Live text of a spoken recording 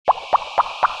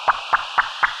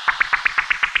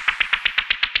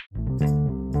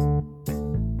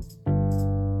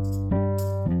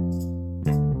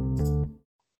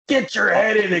Get your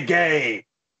head in the game.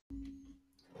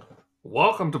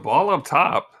 Welcome to Ball Up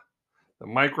Top, the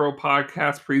micro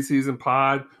podcast preseason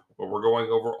pod where we're going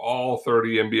over all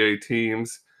 30 NBA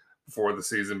teams before the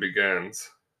season begins.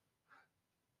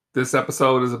 This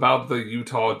episode is about the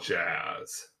Utah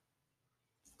Jazz.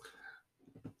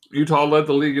 Utah led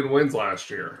the league in wins last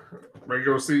year.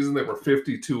 Regular season, they were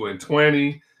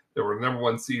 52-20. They were the number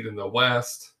one seed in the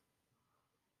West.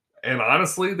 And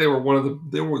honestly,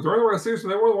 during the regular season,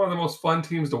 they were one of the most fun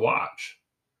teams to watch.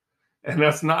 And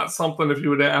that's not something, if you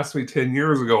would have asked me 10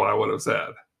 years ago, I would have said.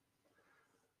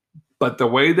 But the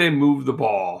way they moved the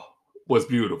ball was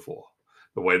beautiful.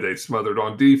 The way they smothered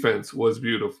on defense was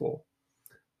beautiful.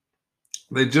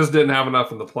 They just didn't have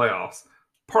enough in the playoffs.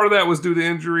 Part of that was due to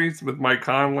injuries with Mike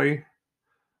Conley.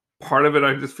 Part of it,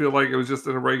 I just feel like it was just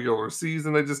in a regular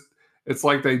season. It's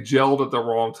like they gelled at the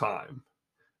wrong time.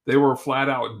 They were flat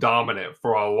out dominant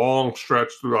for a long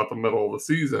stretch throughout the middle of the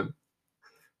season.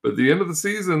 But at the end of the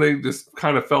season, they just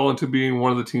kind of fell into being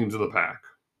one of the teams in the pack.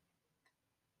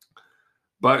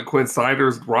 But Quinn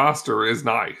Snyder's roster is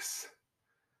nice.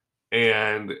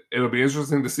 And it'll be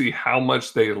interesting to see how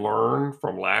much they learn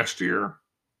from last year.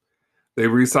 They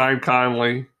re-signed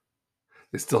Conley.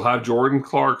 They still have Jordan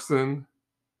Clarkson.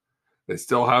 They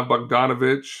still have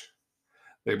Bogdanovich.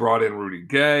 They brought in Rudy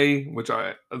Gay, which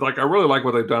I really like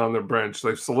what they've done on their bench.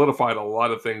 They've solidified a lot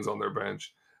of things on their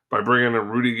bench by bringing in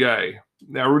Rudy Gay.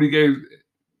 Now, Rudy Gay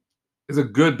is a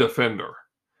good defender,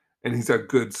 and he's a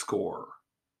good scorer.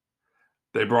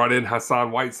 They brought in Hassan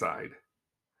Whiteside.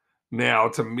 Now,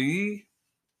 to me,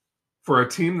 for a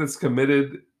team that's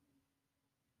committed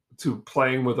to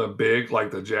playing with a big like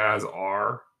the Jazz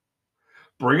are,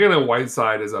 bringing in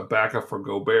Whiteside as a backup for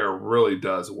Gobert really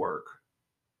does work.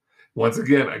 Once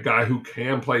again, a guy who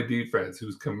can play defense,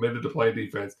 who's committed to play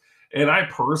defense. And I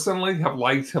personally have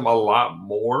liked him a lot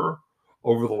more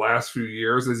over the last few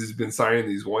years as he's been signing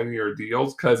these one-year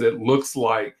deals, because it looks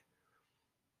like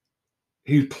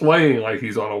he's playing like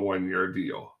he's on a one-year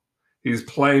deal. He's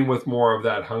playing with more of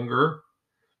that hunger,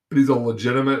 but he's a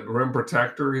legitimate rim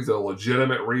protector. He's a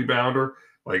legitimate rebounder.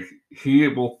 Like, he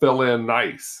will fill in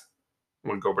nice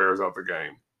when Gobert's out the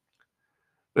game.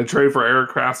 They traded for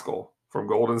Eric Pascal from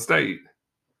Golden State.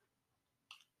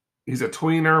 He's a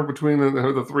tweener between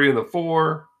the 3 and the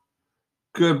 4.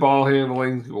 Good ball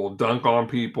handling. He will dunk on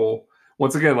people.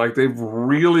 Once again, like, they've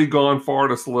really gone far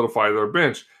to solidify their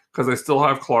bench because they still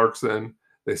have Clarkson.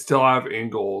 They still have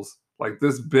Ingles. Like,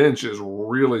 this bench is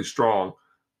really strong.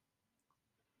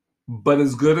 But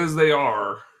as good as they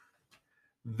are,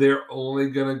 they're only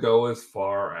going to go as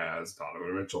far as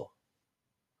Donovan Mitchell.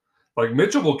 Like,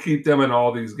 Mitchell will keep them in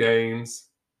all these games.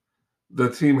 The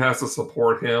team has to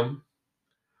support him.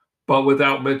 But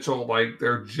without Mitchell, like,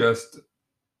 they're just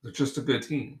a good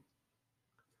team.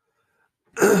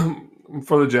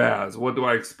 For the Jazz, what do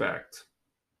I expect?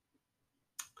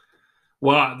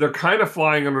 Well, they're kind of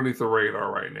flying underneath the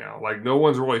radar right now. Like, no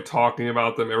one's really talking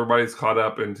about them. Everybody's caught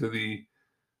up into the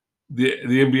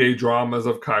NBA dramas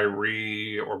of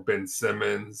Kyrie or Ben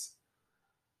Simmons.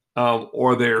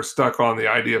 Or they're stuck on the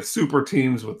idea of super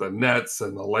teams with the Nets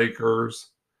and the Lakers.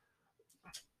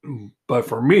 But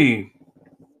for me,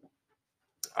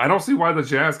 I don't see why the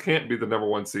Jazz can't be the number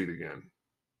one seed again.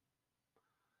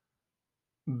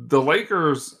 The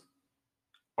Lakers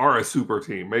are a super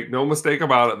team. Make no mistake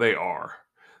about it, they are.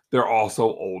 They're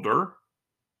also older.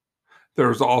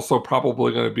 There's also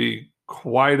probably going to be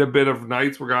quite a bit of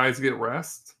nights where guys get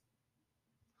rest.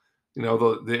 You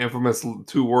know, the infamous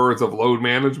 2 words of load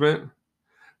management.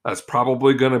 That's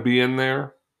probably going to be in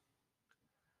there.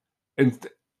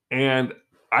 And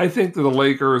I think that the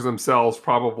Lakers themselves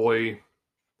probably,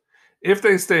 if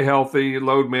they stay healthy,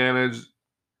 load manage,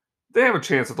 they have a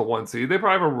chance at the 1 seed. They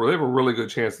probably have a really good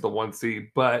chance at the 1 seed,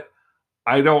 but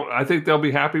I think they'll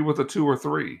be happy with a 2 or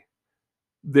 3.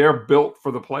 They're built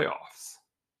for the playoffs,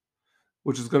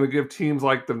 which is going to give teams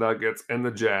like the Nuggets and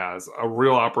the Jazz a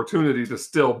real opportunity to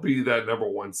still be that number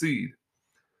 1 seed.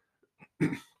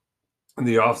 In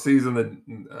the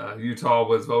offseason, Utah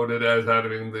was voted as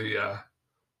having the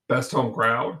best home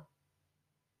crowd,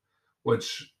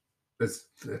 which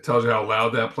it tells you how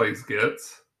loud that place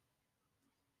gets.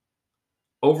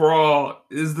 Overall,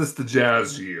 is this the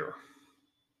Jazz year?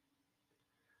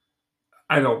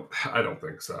 I don't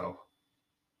think so.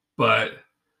 But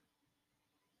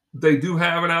they do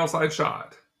have an outside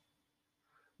shot.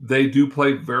 They do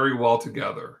play very well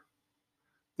together.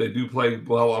 They do play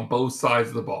well on both sides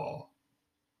of the ball.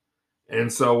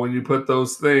 And so when you put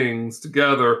those things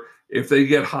together, if they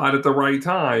get hot at the right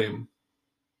time,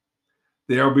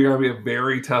 they are going to be a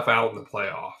very tough out in the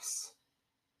playoffs.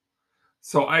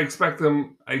 So I expect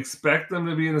them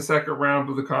to be in the second round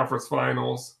of the conference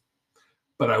finals,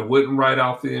 but I wouldn't write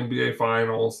off the NBA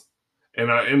finals. And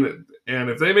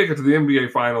if they make it to the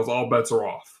NBA finals, all bets are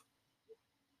off.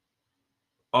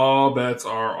 All bets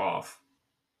are off.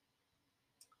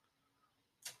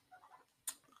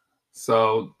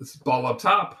 So this is Ball Up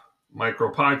Top,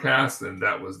 micro podcast, and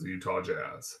that was the Utah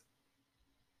Jazz.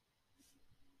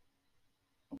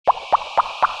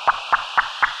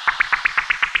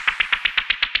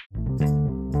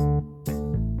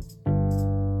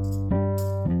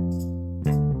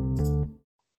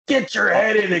 Get your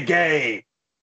head in the game.